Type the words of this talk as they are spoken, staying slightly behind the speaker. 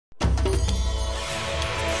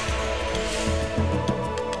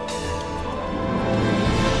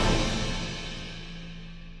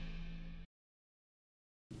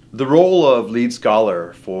The role of lead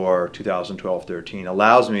scholar for 2012-13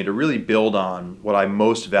 allows me to really build on what I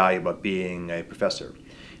most value about being a professor.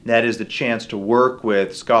 And that is the chance to work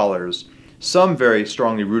with scholars, some very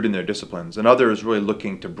strongly rooted in their disciplines, and others really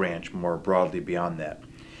looking to branch more broadly beyond that.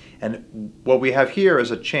 And what we have here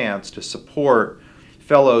is a chance to support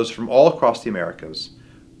fellows from all across the Americas,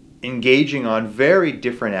 engaging on very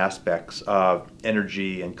different aspects of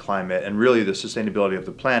energy and climate and really the sustainability of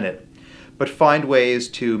the planet, but find ways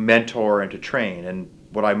to mentor and to train. And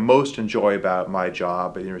what I most enjoy about my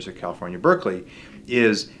job at the University of California, Berkeley,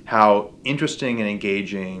 is how interesting and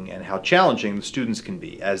engaging and how challenging the students can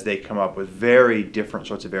be as they come up with very different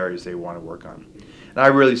sorts of areas they want to work on. And I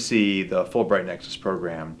really see the Fulbright Nexus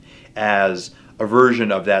program as a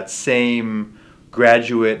version of that same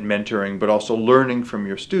graduate mentoring, but also learning from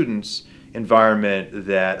your students environment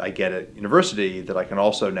that I get at university, that I can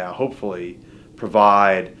also now hopefully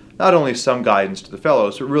provide not only some guidance to the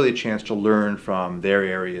fellows, but really a chance to learn from their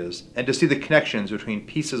areas and to see the connections between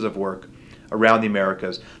pieces of work around the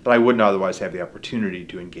Americas that I wouldn't otherwise have the opportunity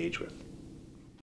to engage with.